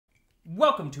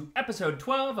Welcome to episode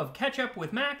 12 of Ketchup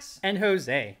with Max and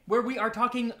Jose, where we are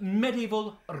talking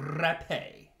medieval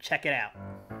rapé. Check it out.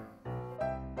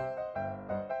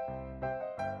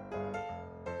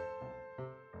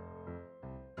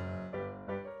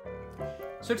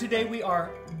 So today we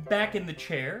are back in the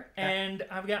chair, and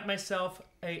I've got myself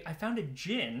I found a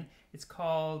gin. It's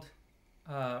called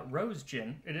Rose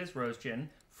Gin. It is Rose Gin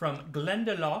from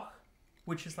Glendalough,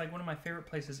 which is like one of my favorite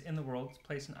places in the world. It's a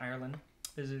place in Ireland.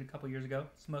 Visited a couple years ago.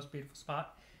 It's the most beautiful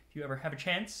spot. If you ever have a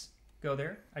chance, go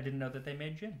there. I didn't know that they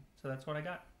made gin, so that's what I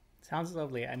got. Sounds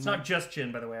lovely. It's not just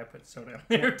gin, by the way. I put soda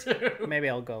in there too. Maybe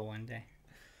I'll go one day.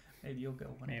 Maybe you'll go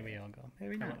one day. Maybe I'll go.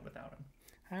 Maybe I not. went without him.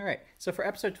 All right. So for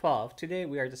episode 12, today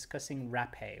we are discussing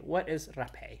rapé. What is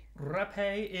rapé?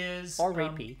 Rapé is... Or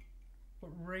rapey.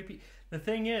 Rapey. The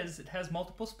thing is, it has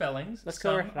multiple spellings. Let's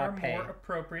go with Some are rapé. more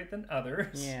appropriate than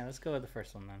others. Yeah, let's go with the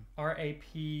first one then.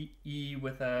 R-A-P-E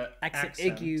with a Accent.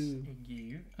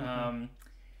 Igu.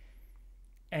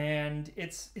 And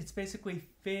it's basically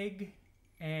fig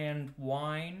and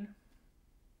wine,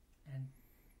 and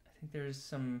I think there's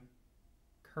some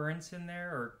currants in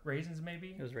there, or raisins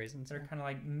maybe. It was raisins. They're kind of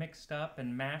like mixed up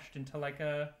and mashed into like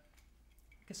a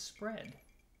spread.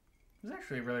 It was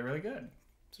actually really, really good.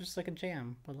 It's just like a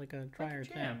jam, but like a drier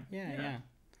jam. Yeah.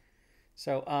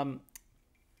 So,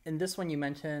 in this one you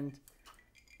mentioned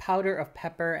powder of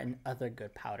pepper and other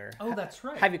good powder. Oh, that's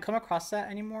right. Have you come across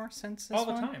that anymore since this All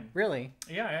the one? time. Really?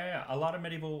 Yeah. A lot of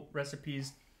medieval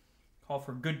recipes call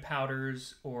for good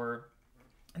powders, and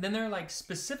then there are like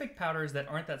specific powders that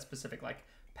aren't that specific, like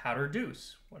powder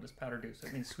douce. What is powder douce?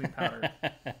 It means sweet powder.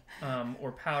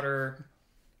 Or powder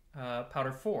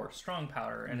 4, strong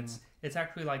powder, and it's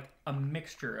actually like a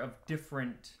mixture of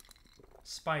different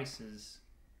spices,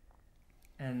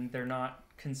 and they're not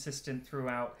consistent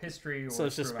throughout history. So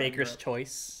it's just baker's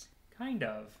choice? Kind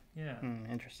of, yeah.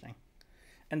 Interesting.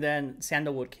 And then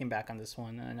sandalwood came back on this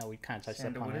one. I know we kind of touched upon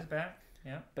it. Sandalwood is back,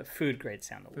 yeah. But food grade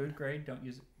sandalwood. Food grade, don't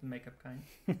use the makeup kind.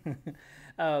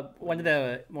 One of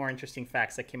the more interesting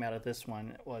facts that came out of this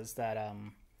one was that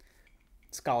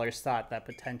scholars thought that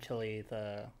potentially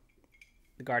the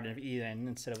Garden of Eden,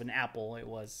 instead of an apple, it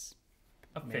was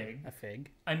a fig. A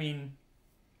fig. I mean,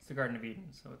 it's the Garden of Eden,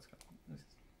 so it's...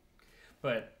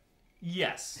 But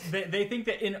yes, they think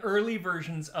that in early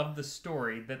versions of the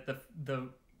story that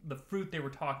the fruit they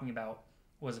were talking about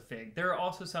was a fig. There are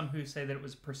also some who say that it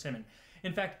was persimmon.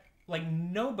 In fact, like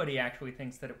nobody actually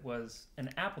thinks that it was an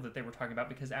apple that they were talking about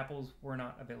because apples were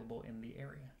not available in the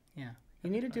area. Yeah. You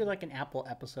need to do like an apple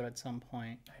episode at some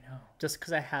point. I know. Just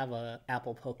because I have a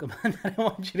apple Pokemon that I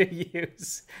want you to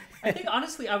use. I think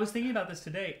honestly, I was thinking about this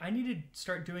today. I need to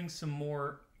start doing some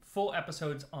more full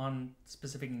episodes on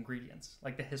specific ingredients,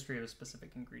 like the history of a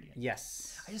specific ingredient.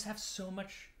 Yes. I just have so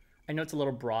much. I know it's a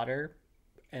little broader,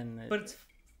 but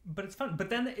it's fun. But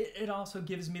then it also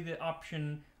gives me the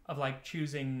option of like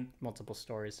choosing multiple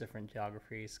stories, different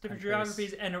geographies,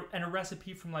 and a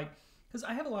recipe from like, because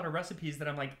I have a lot of recipes that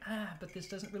I'm like, but this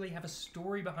doesn't really have a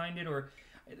story behind it, or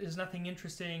there's nothing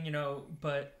interesting,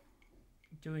 but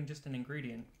doing just an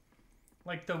ingredient,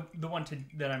 like the one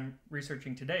that I'm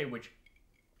researching today, which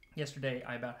yesterday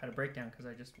I about had a breakdown because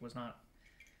I just it's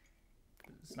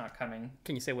not coming.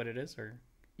 Can you say what it is, or?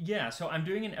 Yeah, so I'm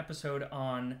doing an episode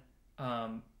on,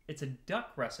 it's a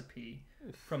duck recipe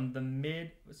from one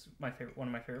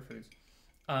of my favorite foods,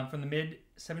 from the mid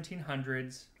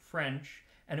 1700s, French,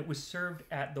 and it was served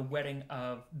at the wedding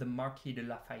of the Marquis de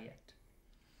Lafayette,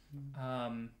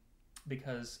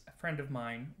 because a friend of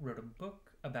mine wrote a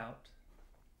book about,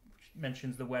 which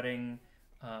mentions the wedding.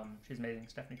 She's amazing,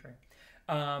 Stephanie Trey.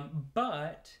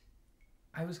 But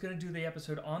I was going to do the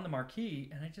episode on the Marquis,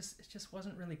 and it just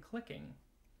wasn't really clicking.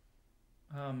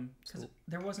 Because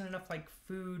there wasn't enough like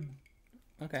food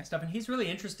stuff, and he's really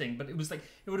interesting, but it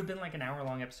would have been like an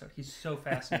hour-long episode. He's so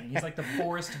fascinating. He's like the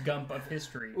Forrest Gump of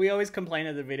history. We always complain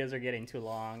that the videos are getting too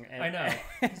long. I know.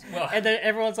 Well, and then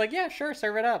everyone's like, yeah, sure,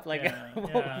 serve it up. Like,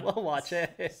 we'll watch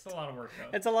it. It's a lot of work,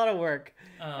 though. It's a lot of work.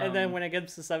 And then when it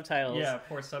gets to subtitles... Yeah,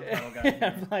 poor subtitle guy.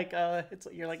 I'm like,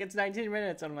 you're like, it's 19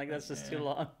 minutes. And I'm like, that's just too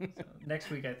long. So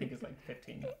next week, I think, is like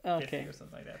 15, 50 or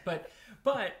something like that.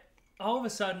 But all of a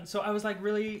sudden, so I was like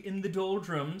really in the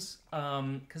doldrums,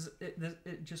 because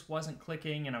it just wasn't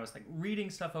clicking, and I was like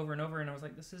reading stuff over and over, and I was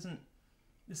like, this isn't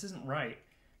right.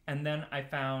 And then I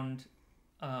found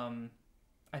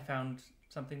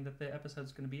something that the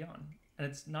episode's going to be on, and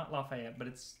it's not Lafayette, but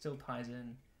it still ties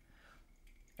in.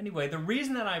 Anyway, the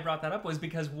reason that I brought that up was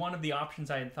because one of the options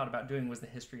I had thought about doing was the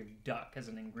history of duck as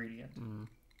an ingredient.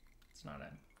 It's not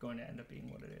going to end up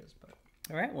being what it is, but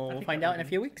all right. Well, we'll find out in a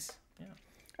few weeks. Yeah.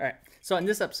 All right. So in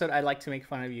this episode, I'd like to make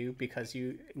fun of you because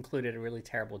you included a really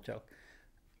terrible joke.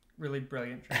 Really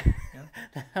brilliant joke.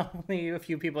 Yeah. Only a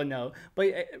few people know,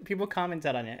 but people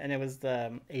commented on it, and it was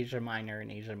the Asia Minor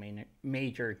and Asia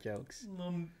Major jokes. A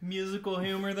little musical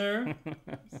humor there.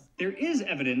 There is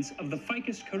evidence of the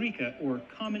Ficus carica, or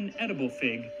common edible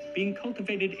fig, being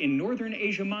cultivated in northern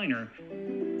Asia Minor.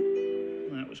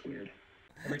 Well, that was weird.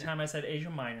 Every time I said Asia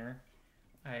Minor,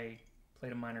 I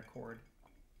played a minor chord.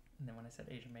 And then when I said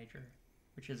Asia Major,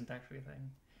 which isn't actually a thing,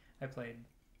 I played,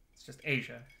 it's just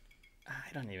Asia.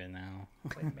 I don't even know.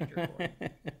 Played a major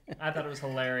chord. I thought it was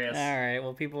hilarious. All right.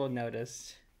 Well, people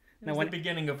noticed. It was the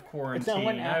beginning of quarantine. No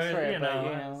one asked for it, you but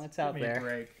know, it's out give me a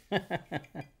there.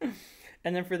 break.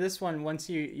 And then for this one, once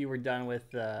you were done with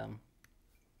the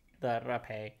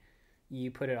rapé,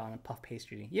 you put it on a puff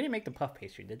pastry. You didn't make the puff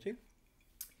pastry, did you?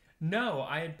 No,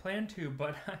 I had planned to,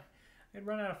 but I had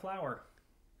run out of flour.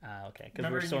 Okay,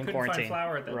 because we're still in you couldn't quarantine. find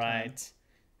flour at that time.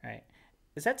 Right.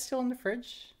 Is that still in the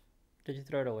fridge? Did you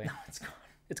throw it away? No, it's gone.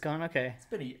 It's gone. Okay. It's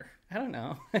been a year. I don't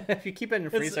know. If you keep it in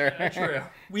the freezer. True.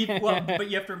 But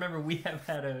you have to remember we have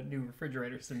had a new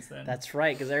refrigerator since then. That's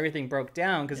right, because everything broke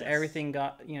down because Yes. everything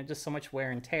got just so much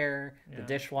wear and tear. Yeah. The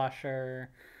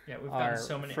dishwasher. Yeah, we've our gotten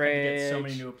so many. fridge, had to get so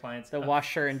many new appliances. The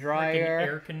washer and dryer.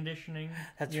 Air conditioning.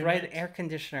 That's unit. right, the air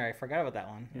conditioner. I forgot about that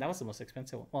one. That was the most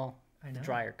expensive one. Well, I the know.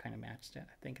 dryer kind of matched it.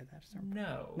 I think at that time.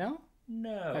 No. No?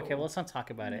 No. Okay, well, let's not talk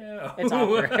about it. No. It's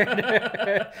awkward.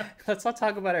 Let's not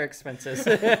talk about our expenses.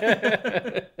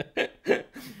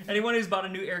 Anyone who's bought a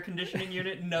new air conditioning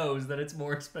unit knows that it's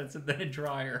more expensive than a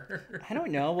dryer. I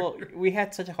don't know. Well, we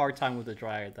had such a hard time with the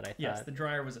dryer that I thought. Yes, the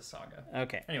dryer was a saga.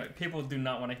 Okay. Anyway, people do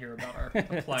not want to hear about our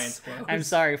appliance woes. I'm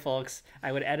sorry, folks.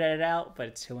 I would edit it out, but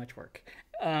it's too much work.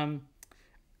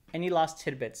 Any lost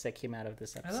tidbits that came out of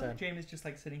this I love episode? that James just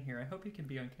like sitting here. I hope he can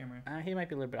be on camera. He might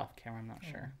be a little bit off camera. I'm not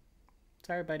sure.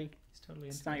 Sorry, buddy. He's totally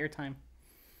It's into not it. your time.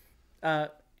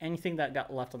 Anything that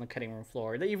got left on the cutting room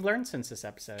floor that you've learned since this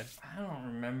episode? I don't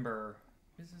remember.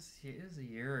 It was a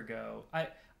year ago.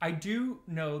 I do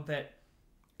know that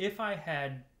if I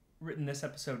had written this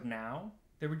episode now,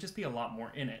 there would just be a lot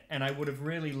more in it, and I would have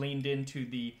really leaned into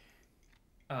the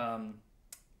Carthago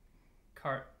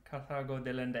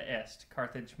delenda est,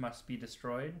 Carthage must be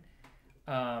destroyed,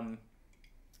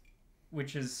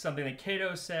 which is something that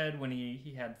Cato said when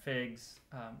he had figs.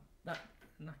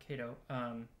 Not Cato.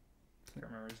 I can't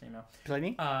remember his name now.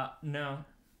 Pliny? No.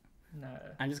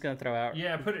 I'm just gonna throw out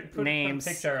Yeah, put names. a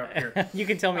picture up here. You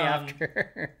can tell me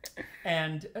after.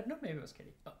 And no, maybe it was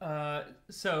Katie.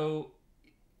 So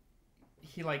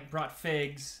he like brought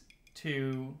figs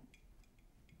to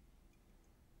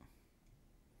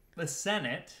the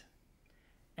Senate,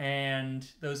 and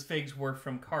those figs were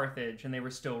from Carthage, and they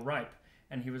were still ripe.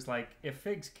 And he was like, "If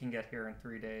figs can get here in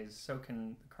 3 days, so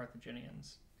can the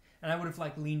Carthaginians." And I would have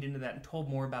like leaned into that and told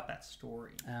more about that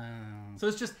story.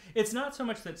 So it's not so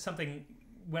much that something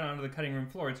went onto the cutting room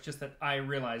floor. It's just that I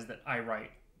realized that I write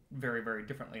very, very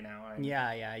differently now.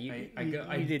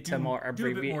 You did some more do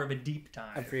a bit more of a deep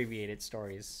dive. abbreviated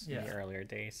stories in the earlier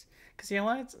days. Because you know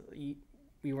what?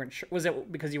 You weren't sure. Was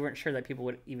it because you weren't sure that people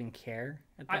would even care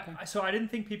at that point? So I didn't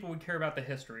think people would care about the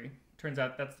history. Turns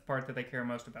out that's the part that they care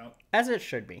most about. As it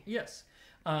should be. Yes.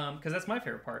 Because that's my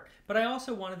favorite part. But I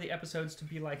also wanted the episodes to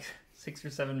be like 6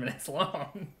 or 7 minutes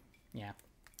long. Yeah.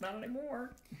 Not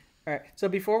anymore. All right. So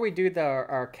before we do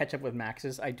our catch up with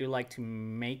Max's, I do like to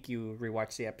make you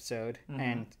rewatch the episode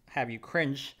and have you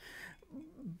cringe,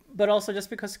 but also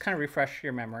just because to kind of refresh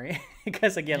your memory.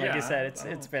 Because again, like you said,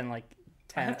 it's been like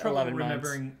 10, I have trouble 11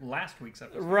 remembering last week's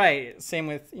episode. Right. Same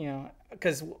with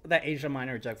because that Asia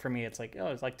Minor joke for me, it's like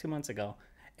it's like 2 months ago.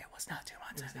 It was not 2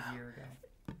 months ago. It was a year ago.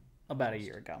 About a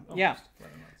year ago. Almost Yeah.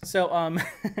 11 months. So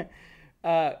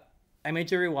I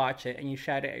made you rewatch it, and you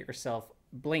shouted at yourself,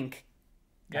 "Blink!"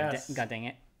 Yes. God dang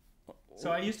it.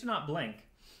 So I used to not blink.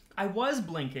 I was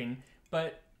blinking,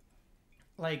 but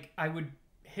like I would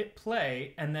hit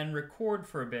play and then record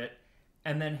for a bit,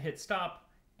 and then hit stop,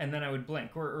 and then I would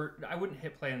blink, or I wouldn't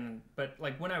hit play, but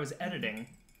like when I was editing,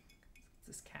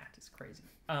 this cat is crazy.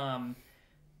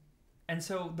 And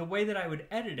so the way that I would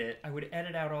edit it, I would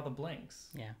edit out all the blinks.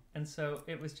 Yeah. And so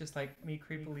it was just like me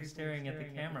creepily staring at the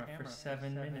camera for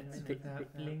 7 minutes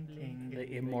without blinking.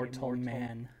 The immortal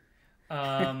man.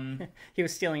 Um, He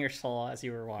was stealing your soul as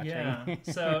you were watching. yeah.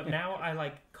 So now I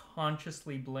like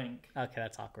consciously blink. Okay,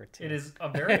 that's awkward too. It is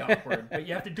very awkward, but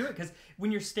you have to do it because when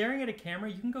you're staring at a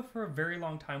camera, you can go for a very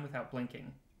long time without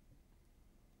blinking.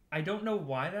 I don't know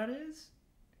why that is.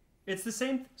 It's the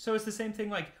same. So it's the same thing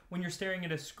like when you're staring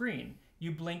at a screen,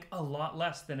 you blink a lot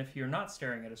less than if you're not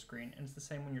staring at a screen, and it's the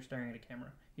same when you're staring at a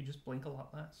camera. You just blink a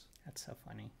lot less. That's so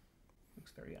funny.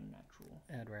 Looks very unnatural.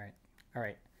 Right. All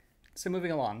right. So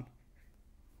moving along,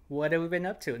 what have we been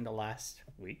up to in the last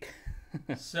week?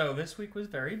 So this week was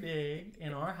very big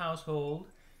in our household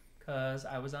because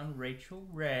I was on Rachel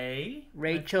Ray.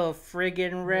 Rachel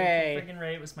friggin' Ray. Rachel friggin'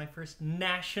 Ray. It was my first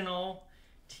national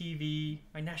TV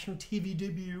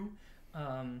debut.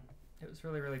 It was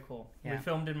really, really cool. Yeah. We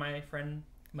filmed in my friend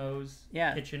Mo's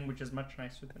kitchen, which is much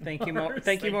nicer than Thank you, ours.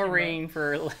 Thank you, Maureen,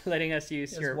 for letting us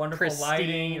use your wonderful pristine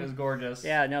lighting. It was gorgeous.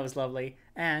 Yeah, no, it was lovely.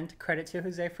 And credit to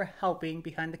Jose for helping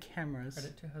behind the cameras.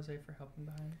 Credit to Jose for helping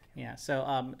behind. Yeah,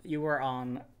 so you were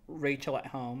on Rachel at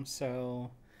Home,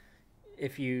 so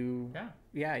if you...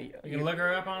 Yeah. You can look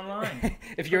her up online.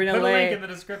 If you're in Put LA... a link in the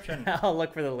description. I'll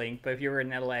look for the link, but if you were in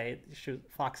LA, shoot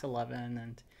Fox 11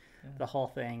 and the whole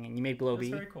thing, and you made Globy. That's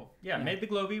very cool. Yeah, I made the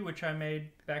Globy, which I made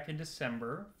back in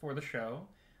December for the show.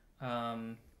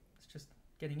 It's just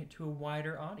getting it to a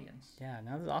wider audience. Yeah,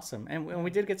 no, that was awesome. And we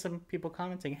did get some people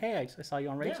commenting, hey, I saw you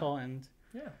on Rachel, and...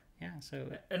 Yeah, so...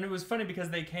 And it was funny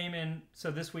because they came in... So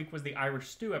this week was the Irish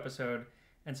Stew episode,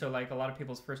 and so, like, a lot of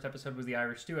people's first episode was the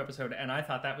Irish Stew episode, and I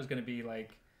thought that was going to be,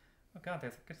 like... Oh, God, I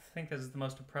think this is the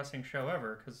most depressing show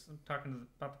ever, because I'm talking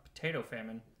about the potato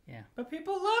famine. Yeah. But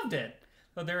people loved it.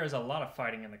 So there is a lot of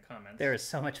fighting in the comments. There is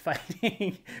so much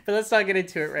fighting, but let's not get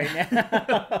into it right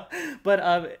now.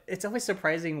 But it's always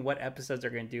surprising what episodes are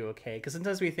going to do okay, because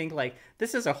sometimes we think like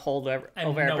this is a holdover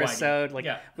episode. Like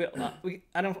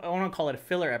I don't want to call it a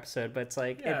filler episode, but it's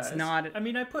like it's not. I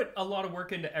mean, I put a lot of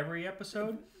work into every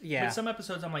episode. Yeah. But some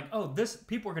episodes I'm like, oh,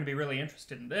 people are going to be really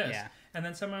interested in this. Yeah. And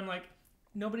then some I'm like,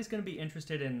 nobody's going to be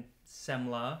interested in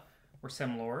Semla or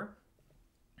Semlor,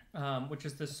 which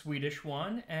is the Swedish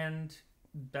one, and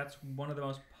that's one of the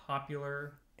most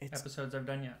popular episodes I've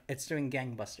done yet. It's doing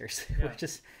gangbusters, which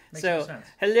is makes no sense.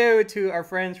 Hello to our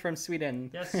friends from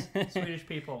Sweden. Yes, Swedish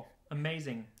people,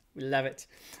 amazing. We love it.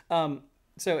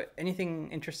 So anything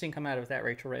interesting come out of that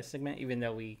Rachel Ray segment? Even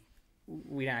though we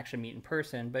didn't actually meet in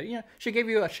person, but she gave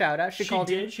you a shout out. She called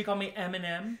me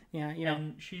Eminem. Yeah,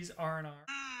 and she's R&R.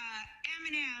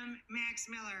 Eminem, Max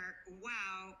Miller,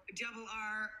 wow, Double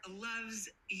R loves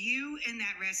you and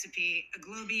that recipe. A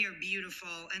Globy are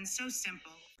beautiful and so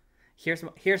simple.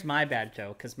 Here's my bad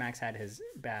joke, because Max had his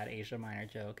bad Asia Minor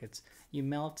joke. It's, you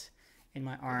melt in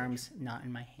my arms, not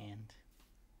in my hand.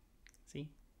 See?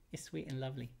 It's sweet and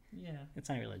lovely. Yeah. It's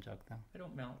not really a joke, though. I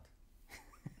don't melt.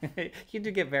 You do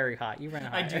get very hot. You run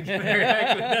hot. I do get very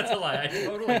hot. That's a lie. I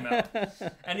totally melt.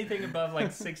 Anything above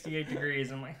like 68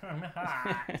 degrees, I'm like, I'm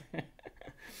hot.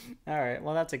 All right.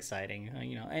 Well, that's exciting.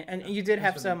 And you did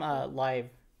have some live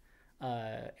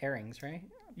airings, right?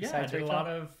 Yeah, I did a lot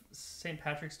of St.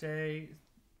 Patrick's Day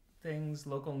things,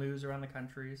 local news around the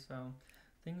country. So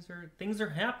things are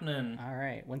happening. All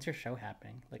right. When's your show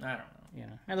happening? Like, I don't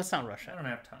know. Hey, let's not rush it. I don't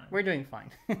have time. We're doing fine.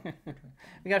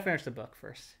 We gotta finish the book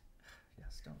first.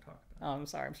 Yes, don't talk about it. Oh, I'm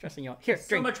sorry. I'm stressing you out. Here, drink.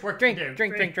 So much work drink, to do.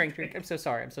 Drink. I'm so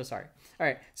sorry. All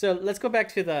right. So let's go back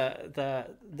to the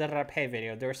rapé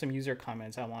video. There were some user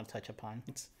comments I want to touch upon.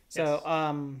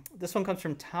 So this one comes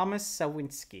from Thomas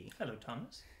Sawinski. Hello,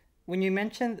 Thomas. When you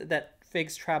mentioned that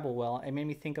figs travel well, it made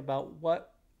me think about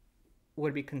what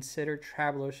would be considered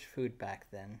traveler's food back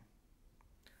then.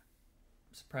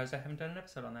 I'm surprised I haven't done an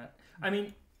episode on that. I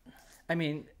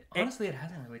mean, honestly, it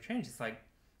hasn't really changed. It's like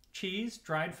cheese,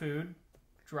 dried food,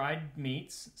 dried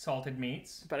meats, salted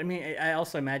meats. But I mean, I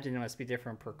also imagine it must be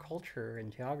different per culture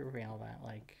and geography and all that.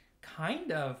 Like,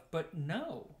 kind of, but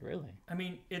no. Really? I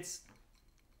mean, it's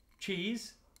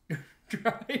cheese,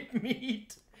 dried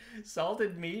meat,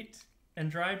 salted meat,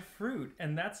 and dried fruit,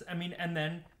 and and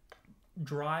then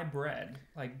dry bread,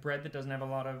 like bread that doesn't have a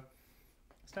lot of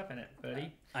stuff in it,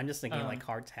 buddy. I'm just thinking like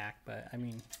hardtack, but I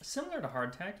mean similar to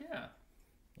hardtack, yeah.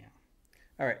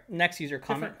 All right, next user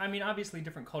comment. Obviously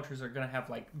different cultures are going to have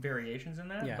like variations in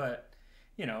that, but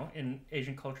in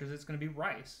Asian cultures it's going to be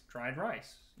dried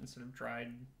rice instead of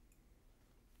dried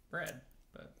bread.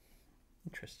 But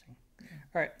interesting.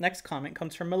 All right, next comment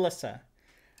comes from Melissa.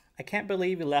 I can't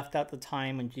believe you left out the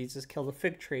time when Jesus killed a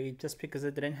fig tree just because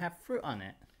it didn't have fruit on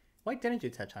it. Why didn't you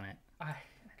touch on it? I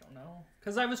don't know.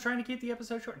 Because I was trying to keep the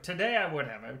episode short. Today I would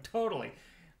have. Totally.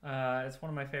 It's one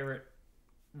of my favorite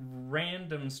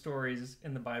random stories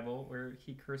in the Bible where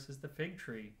he curses the fig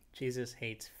tree. Jesus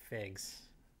hates figs.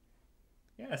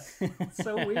 Yes. It's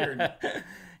so weird.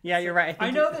 Yeah, you're right. I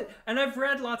know that, and I've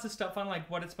read lots of stuff on like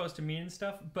what it's supposed to mean and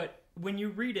stuff, but when you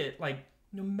read it, like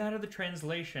no matter the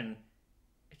translation,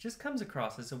 it just comes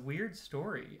across as a weird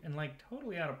story and like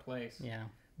totally out of place. Yeah.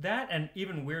 That, and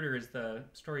even weirder is the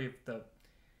story of the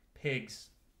pigs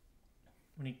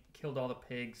when he killed all the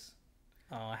pigs.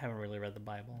 Oh, I haven't really read the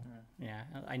Bible. Yeah,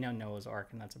 I know Noah's Ark,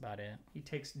 and that's about it. He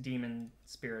takes demon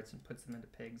spirits and puts them into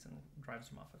pigs and drives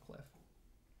them off a cliff.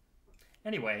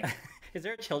 Anyway. Is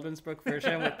there a children's book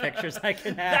version with pictures I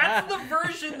can have? That's the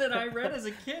version that I read as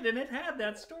a kid, and it had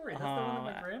that story. That's the one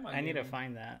that my grandma I need gave to me.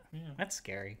 find that. Yeah. That's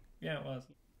scary. Yeah, it was.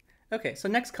 Okay, so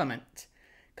next comment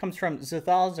comes from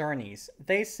Zuthal Zarnes.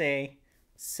 They say,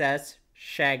 Seth's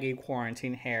shaggy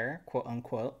quarantine hair, quote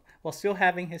unquote, while still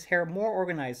having his hair more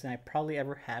organized than I probably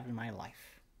ever have in my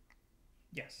life.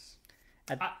 Yes.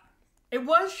 It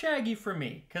was shaggy for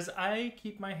me, because I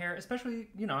keep my hair, especially,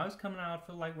 I was coming out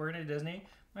for like working at Disney.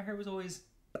 My hair was always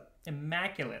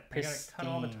immaculate. I got it cut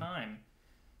all the time.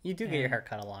 You do get your hair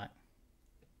cut a lot.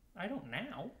 I don't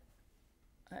now.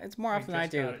 It's more often than I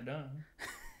do. Got it done.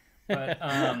 But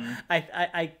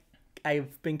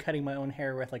I've been cutting my own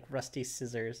hair with like rusty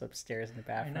scissors upstairs in the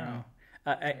bathroom. I know.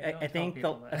 I think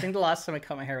the last time I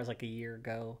cut my hair was like a year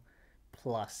ago,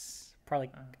 plus probably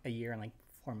a year and like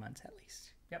 4 months at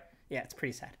least. Yep. Yeah, it's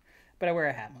pretty sad, but I wear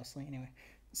a hat mostly anyway.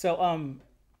 So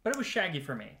but it was shaggy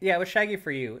for me. Yeah, it was shaggy for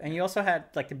you, and you also had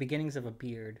like the beginnings of a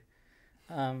beard,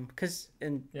 now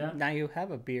you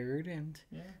have a beard, and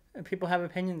people have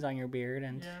opinions on your beard,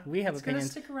 and we have opinions.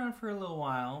 It's gonna stick around for a little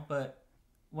while, but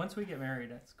once we get married,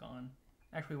 it's gone.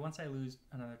 Actually, once I lose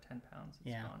another 10 pounds,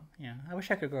 it's gone. Yeah, I wish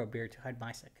I could grow a beard to hide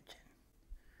my second chin.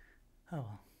 Oh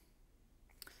well.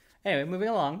 Anyway, moving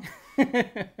along.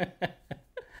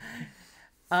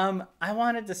 I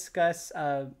want to discuss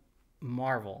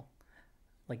Marvel.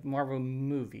 Like Marvel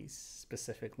movies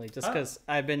specifically, just because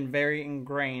I've been very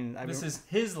ingrained. This is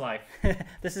his life.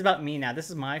 This is about me now. This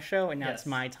is my show, and now it's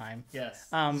my time. Yes.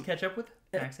 Let's catch up with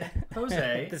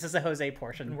Jose. This is the Jose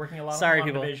portion. Been working a lot. Sorry, on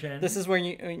people. Division. This is when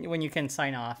you can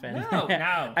sign off, and no.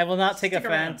 I will not take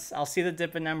offense. Around. I'll see the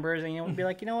dip in numbers, and you'll be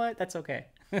like, you know what? That's okay.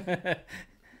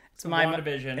 It's my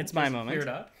WandaVision. It's my moment. Cleared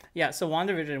up. Yeah. So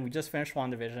WandaVision. We just finished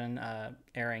WandaVision,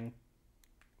 airing.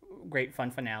 Great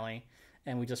fun finale.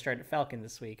 And we just started Falcon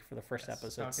this week for the first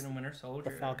episode. Falcon and Winter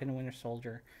Soldier. The Falcon and Winter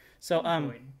Soldier. So it's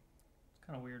kind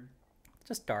of weird.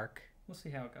 Just dark. We'll see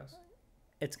how it goes.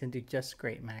 It's gonna do just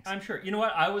great, Max. I'm sure. You know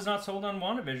what? I was not sold on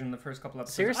WandaVision the first couple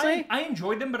episodes. Seriously? I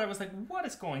enjoyed them, but I was like, "What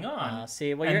is going on?"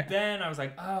 Then I was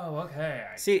like, "Oh, okay."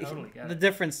 I totally get the it.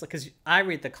 difference, because I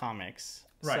read the comics.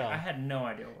 Right. So, I had no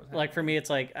idea what was happening. Like for me,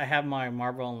 it's like I have my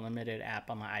Marvel Unlimited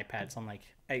app on my iPad, so I'm like,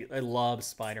 I love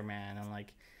Spider-Man, and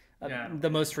like. The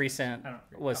most recent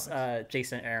was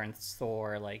Jason Aaron's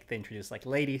Thor. Like they introduced like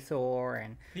Lady Thor,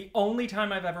 and the only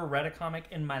time I've ever read a comic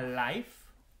in my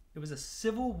life, it was a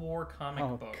Civil War comic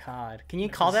book. Oh God, can you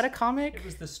call that a comic? It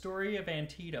was the story of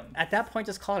Antietam. At that point,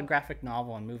 just call it a graphic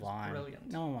novel and move on.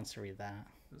 Brilliant. No one wants to read that.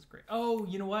 It was great. Oh,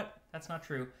 you know what? That's not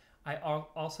true. I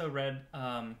also read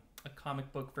a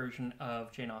comic book version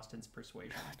of Jane Austen's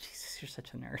Persuasion. Oh, Jesus, you're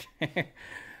such a nerd.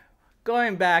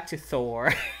 Going back to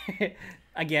Thor,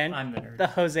 again, I'm the nerd. The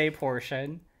Jose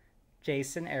portion.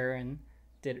 Jason Aaron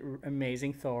did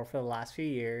amazing Thor for the last few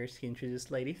years. He introduced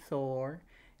Lady Thor,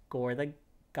 Gore the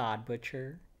God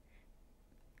Butcher,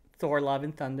 Thor: Love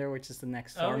and Thunder, which is the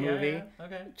next Thor movie. Yeah.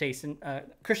 Okay.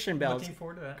 Christian Bale. Looking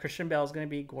forward to that. Christian Bale's going to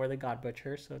be Gore the God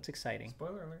Butcher, so it's exciting.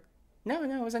 Spoiler alert. No,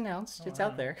 it was announced. It's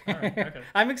out there. All right, okay.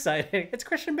 I'm excited. It's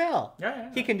Christian Bale.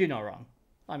 Yeah. He can do no wrong.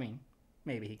 I mean,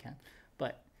 maybe he can,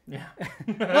 but. Yeah.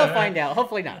 We'll find out.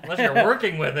 Hopefully not. Unless you're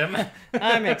working with him.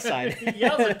 I'm excited. He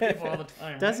yells at people all the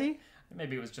time. Does right? he?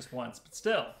 Maybe it was just once, but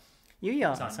still. You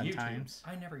yell It's on sometimes.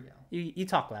 YouTube. I never yell. You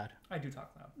talk loud. I do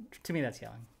talk loud. To me, that's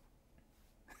yelling.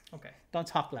 Okay. Don't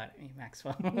talk loud at me,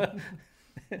 Maxwell. All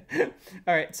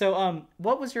right. So,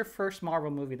 what was your first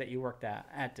Marvel movie that you worked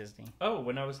at Disney? Oh,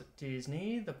 when I was at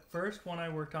Disney, the first one I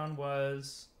worked on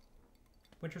was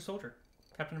Winter Soldier.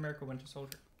 Captain America Winter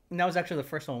Soldier. And that was actually the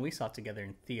first one we saw together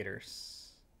in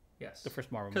theaters. Yes. The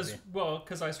first Marvel movie.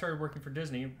 Because I started working for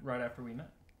Disney right after we met.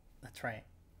 That's right.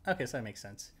 Okay, so that makes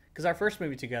sense. Because our first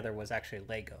movie together was actually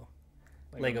Lego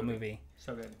movie.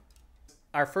 So good.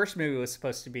 Our first movie was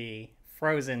supposed to be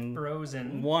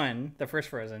Frozen 1, the first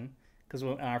Frozen. Because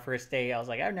on our first day, I was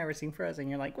like, I've never seen Frozen.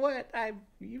 You're like, what?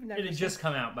 You've never It had just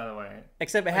come out, by the way.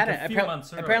 Except it hadn't.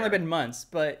 Apparently been months,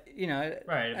 but,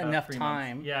 right, enough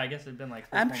time. Months. Yeah, I guess it had been like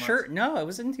 3 I'm 4 sure. months. No, it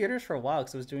was in theaters for a while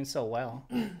because it was doing so well.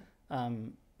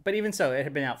 But even so, it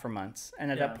had been out for months. And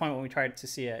at that point, when we tried to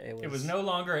see it, it was no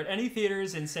longer at any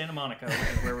theaters in Santa Monica, which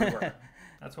is where we were.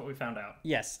 That's what we found out.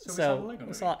 Yes. So we saw the Lego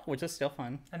movie. Which was still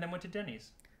fun. And then went to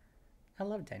Denny's. I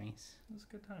love Denny's. It was a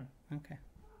good time. Okay.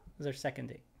 It was our second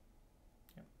date.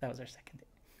 Yep. That was our second date.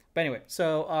 But anyway,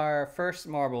 so our first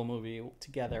Marvel movie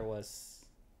together was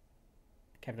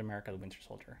Captain America: The Winter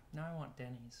Soldier. Now I want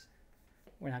Denny's.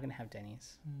 We're not going to have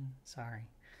Denny's. Sorry.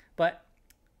 But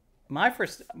my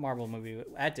first Marvel movie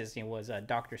at Disney was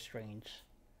Doctor Strange.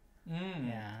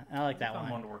 Yeah, I like that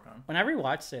one. To work on. When I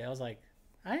rewatched it, I was like,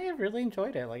 I really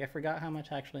enjoyed it. Like, I forgot how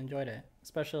much I actually enjoyed it,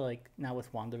 especially like now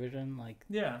with WandaVision. Like,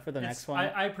 for the next one,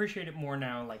 I appreciate it more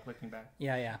now. Like looking back.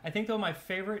 Yeah. I think though my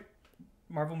favorite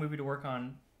Marvel movie to work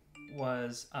on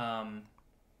was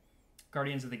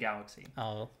Guardians of the Galaxy.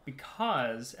 Oh.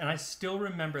 Because, and I still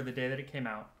remember the day that it came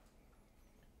out.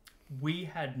 We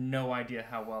had no idea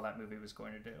how well that movie was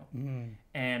going to do.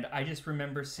 And I just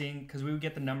remember seeing, because we would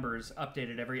get the numbers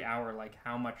updated every hour, like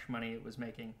how much money it was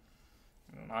making.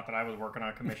 Not that I was working on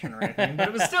a commission or anything, but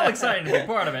it was still exciting to be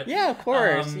part of it. Yeah, of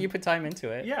course. You put time into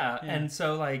it. Yeah, and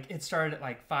so like it started at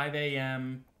like 5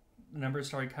 a.m. Numbers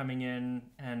started coming in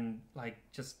and like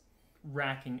just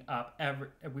racking up.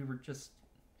 We were just,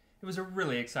 it was a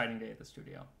really exciting day at the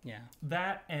studio. Yeah.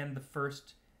 That and the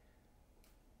first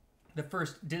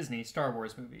Disney Star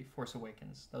Wars movie, Force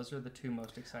Awakens. Those are the two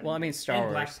most exciting. Well, I mean, Star Wars.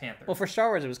 And Black Panther. Well, for Star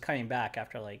Wars, it was coming back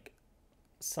after like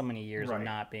so many years of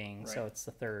not being. Right. So it's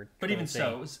the third. But even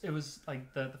so, it was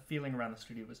like the feeling around the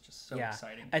studio was just so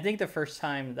exciting. I think the first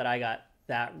time that I got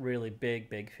that really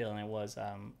big feeling was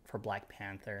for Black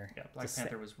Panther. Yeah, Black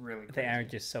Panther was really crazy. The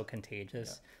energy is so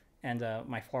contagious. Yeah. And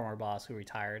my former boss who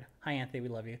retired, hi Anthony, we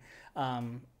love you.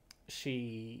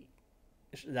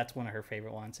 That's one of her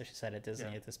favorite ones. So she said at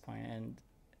Disney at this point, and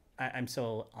I'm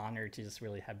so honored to just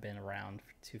really have been around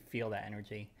to feel that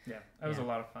energy. Yeah, that was a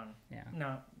lot of fun. Yeah,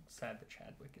 not sad that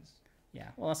Chadwick is. Yeah,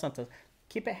 well, that's not the.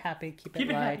 Keep it happy. Keep it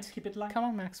light. Happy, keep it light. Come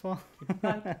on, Maxwell. Keep it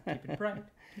light. Keep it bright.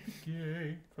 Keep it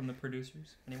gay. From the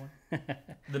producers, anyone?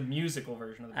 The musical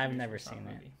version of the. I've never seen it.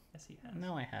 Movie. Yes, he has.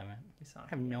 No, I haven't. I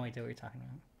have no idea what you're talking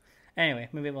about. Anyway,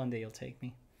 maybe one day you'll take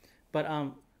me. But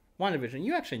WandaVision,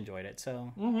 you actually enjoyed it,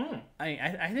 so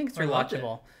I think it's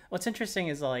rewatchable. What's interesting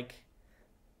is like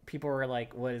people were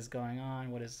like, "What is going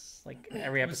on? What is like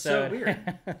every episode?" It was so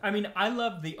weird. I mean, I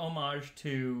love the homage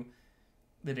to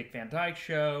the Dick Van Dyke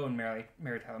Show and Mary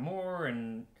Tyler Moore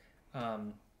and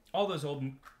all those old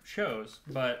shows,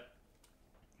 but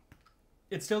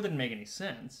it still didn't make any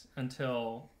sense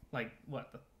until like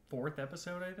the fourth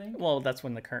episode, I think. Well, that's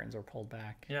when the curtains were pulled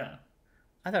back. Yeah.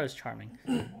 I thought it was charming.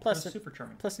 Plus, super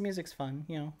charming. Plus, the music's fun,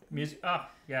 you know. Music.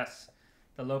 Yes.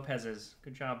 The Lopez's.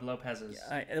 Good job, Lopez's.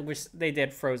 Which they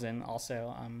did Frozen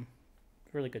also.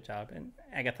 Really good job. And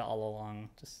Agatha All Along.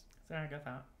 Just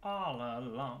Agatha All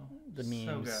Along. The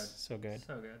memes. So good.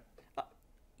 So good.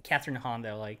 Catherine Hahn,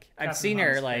 though, like I've seen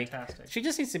her, like fantastic. She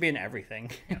just needs to be in everything.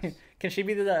 Yes. Can she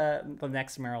be the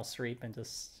next Meryl Streep and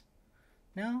just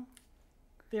no?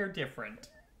 They're different.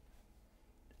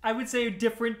 I would say a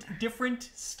different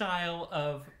style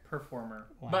of performer,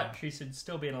 but she should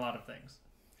still be in a lot of things.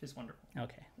 She's wonderful.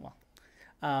 Okay, well,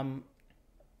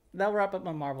 that'll wrap up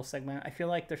my Marvel segment. I feel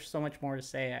like there's so much more to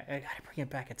say. I gotta bring it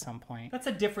back at some point. That's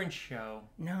a different show.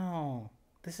 No,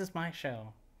 this is my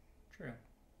show. True.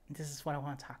 This is what I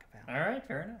want to talk about. All right,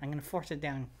 fair enough. I'm gonna force it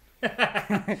down.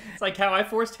 It's like how I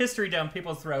forced history down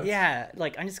people's throats. Yeah,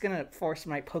 like I'm just gonna force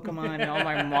my Pokemon and all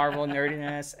my Marvel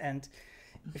nerdiness, and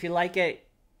if you like it,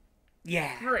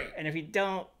 yeah, great. And if you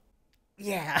don't,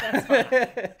 yeah, that's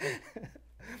fine.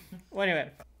 Well, anyway,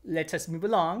 let us move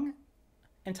along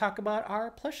and talk about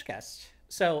our plush guest.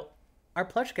 So, our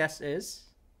plush guest is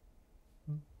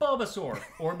Bulbasaur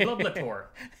or Blublator.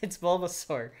 It's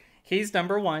Bulbasaur. He's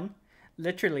number one.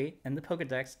 Literally in the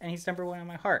Pokedex, and he's number one on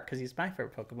my heart because he's my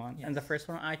favorite Pokemon, and the first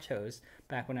one I chose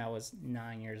back when I was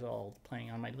 9 years old,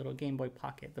 playing on my little Game Boy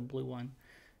Pocket, the blue one.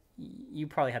 You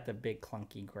probably had the big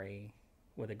clunky gray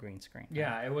with a green screen.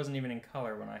 Yeah, it wasn't even in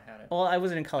color when I had it. Well, I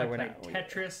wasn't in color when I played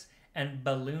Tetris and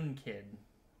Balloon Kid.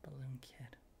 Balloon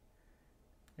Kid.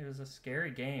 It was a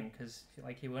scary game because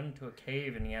like he went into a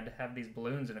cave and he had to have these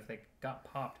balloons, and if they got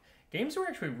popped. Games were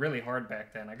actually really hard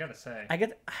back then, I gotta say.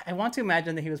 I want to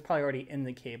imagine that he was probably already in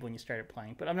the cave when you started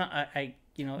playing, but I'm not.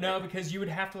 No, because you would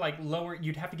have to like lower.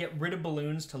 You'd have to get rid of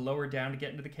balloons to lower down to get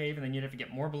into the cave, and then you'd have to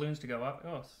get more balloons to go up.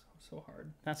 Oh, so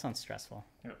hard. That sounds stressful.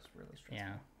 It was really stressful.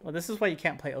 Yeah. Well, this is why you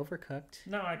can't play Overcooked.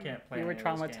 No, I can't play. You were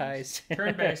traumatized.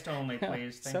 Turn-based only,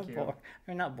 please. Thank you.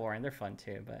 They're not boring. They're fun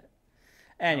too, but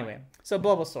anyway. So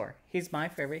Bulbasaur, he's my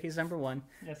favorite. He's number one,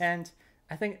 and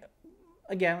I think.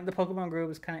 Again, the Pokemon group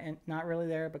is kind of not really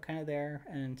there, but kind of there.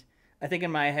 And I think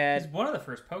in my head... He's one of the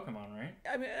first Pokemon, right?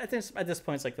 I mean, I think at this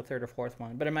point it's like the third or fourth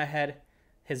one. But in my head,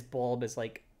 his bulb is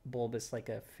like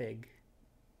a fig.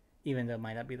 Even though it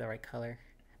might not be the right color.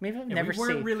 Maybe I've never seen...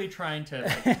 We weren't really trying to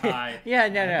like, tie... Yeah,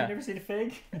 no. Have you never seen a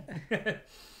fig?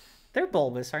 They're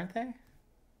bulbous, aren't they?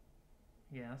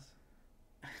 Yes.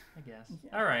 I guess.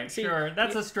 All right, sure.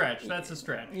 That's a stretch. That's a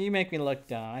stretch. You make me look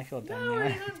dumb. I feel dumb now. No, you're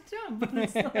not dumb, but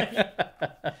it's like...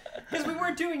 Because we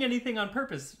weren't doing anything on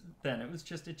purpose then. It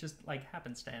just like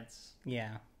happenstance.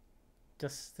 Yeah.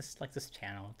 Just this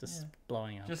channel, just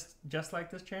blowing up. Just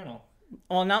like this channel.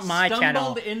 Well, not my channel.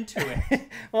 Stumbled into it.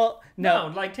 Well,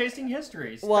 no, like Tasting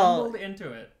History. Well, Stumbled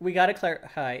into it. We got to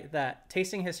clarify that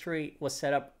Tasting History was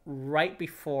set up right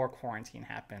before quarantine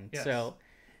happened. Yes. So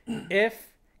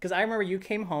because I remember you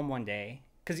came home one day,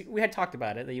 because we had talked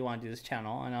about it, that you want to do this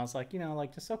channel, and I was like,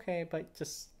 like, just okay, but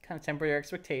just kind of temper your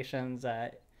expectations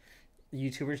that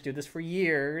YouTubers do this for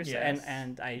years. Yes.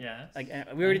 And Yes.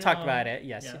 we already talked about it.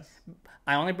 Yes. Yes.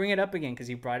 I only bring it up again because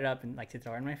you brought it up and like to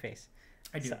throw it in my face.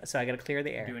 I do. So I got to clear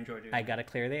the air. I do enjoy doing I got to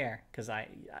clear the air because I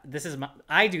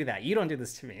do that. You don't do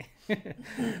this to me.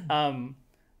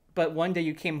 But one day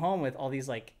you came home with all these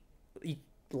like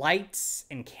lights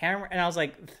and camera, and I was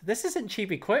like, this isn't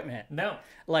cheap equipment. No,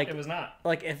 like it was not.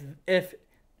 Like if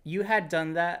you had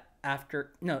done that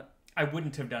I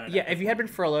wouldn't have done it. Yeah, if you had been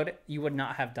furloughed, you would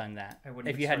not have done that. I wouldn't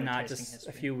if have you had started not Tasting just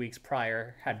History. a few weeks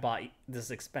prior had bought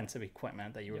this expensive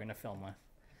equipment that you were going to film with.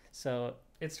 So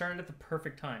it started at the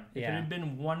perfect time. If it had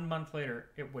been 1 month later,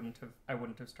 I wouldn't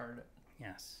have started it.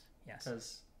 Yes.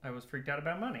 Because I was freaked out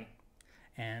about money.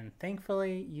 And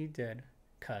thankfully you did,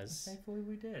 because thankfully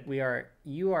we did.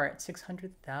 You are at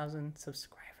 600,000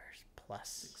 subscribers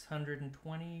plus.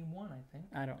 621, I think.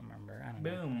 I don't remember. I don't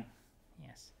know. Boom.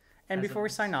 Yes. And before we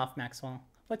sign off, Maxwell,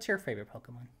 what's your favorite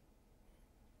Pokemon?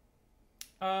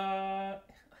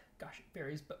 Gosh, it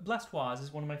varies. But Blastoise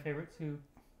is one of my favorites.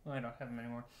 I don't have them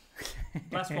anymore.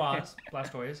 Blastoise.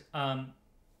 And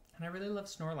I really love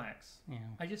Snorlax. Yeah.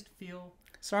 I just feel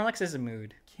Snorlax is a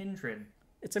mood. kindred.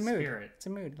 It's a mood. Spirit. It's a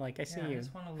mood. Like I see you. I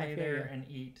just want to lay there and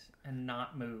eat and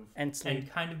not move and sleep and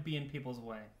kind of be in people's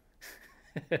way.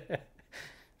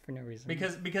 For no reason.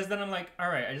 Because then I'm like, all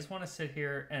right, I just want to sit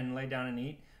here and lay down and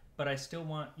eat, but I still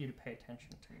want you to pay attention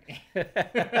to me.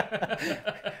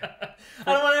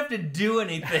 I don't want to have to do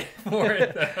anything for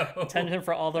it though. Attention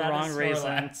for all the That wrong is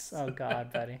reasons. Oh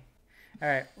God, buddy. All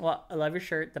right. Well, I love your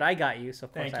shirt that I got you, so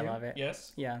of course Thank you. I love it.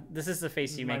 Yes. Yeah. This is the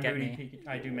face you My make at moody me. peak-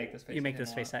 I do make this face. You make at this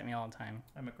him a face lot. at me all the time.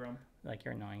 I'm a grump. Like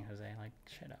you're annoying, Jose. Like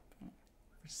shut up. Never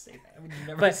say that. I would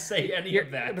never But say any of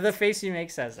that. But the face you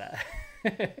make says that.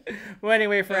 Well,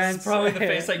 anyway, friends. This is probably the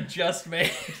face I just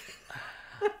made.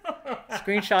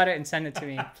 Screenshot it and send it to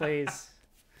me, please.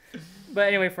 But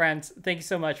anyway, friends, thank you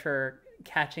so much for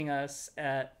catching us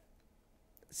at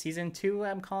season 2,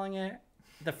 I'm calling it.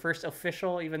 The first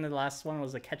official, even the last one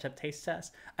was a ketchup taste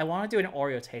test. I want to do an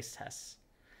Oreo taste test.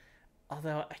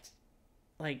 Although,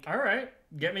 All right.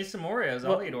 Get me some Oreos.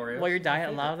 I'll eat Oreos. Will your diet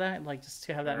allow that? Like, just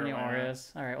to have that many Sure, why not?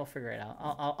 Oreos? All right, we'll figure it out.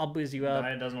 I'll booze you The up.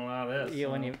 diet doesn't allow this.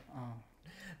 Oh.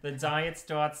 The diet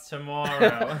starts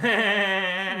tomorrow.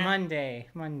 Monday.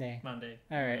 Monday.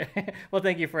 All right. Well,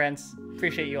 thank you, friends.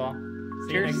 Appreciate you all.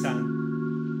 See you next time.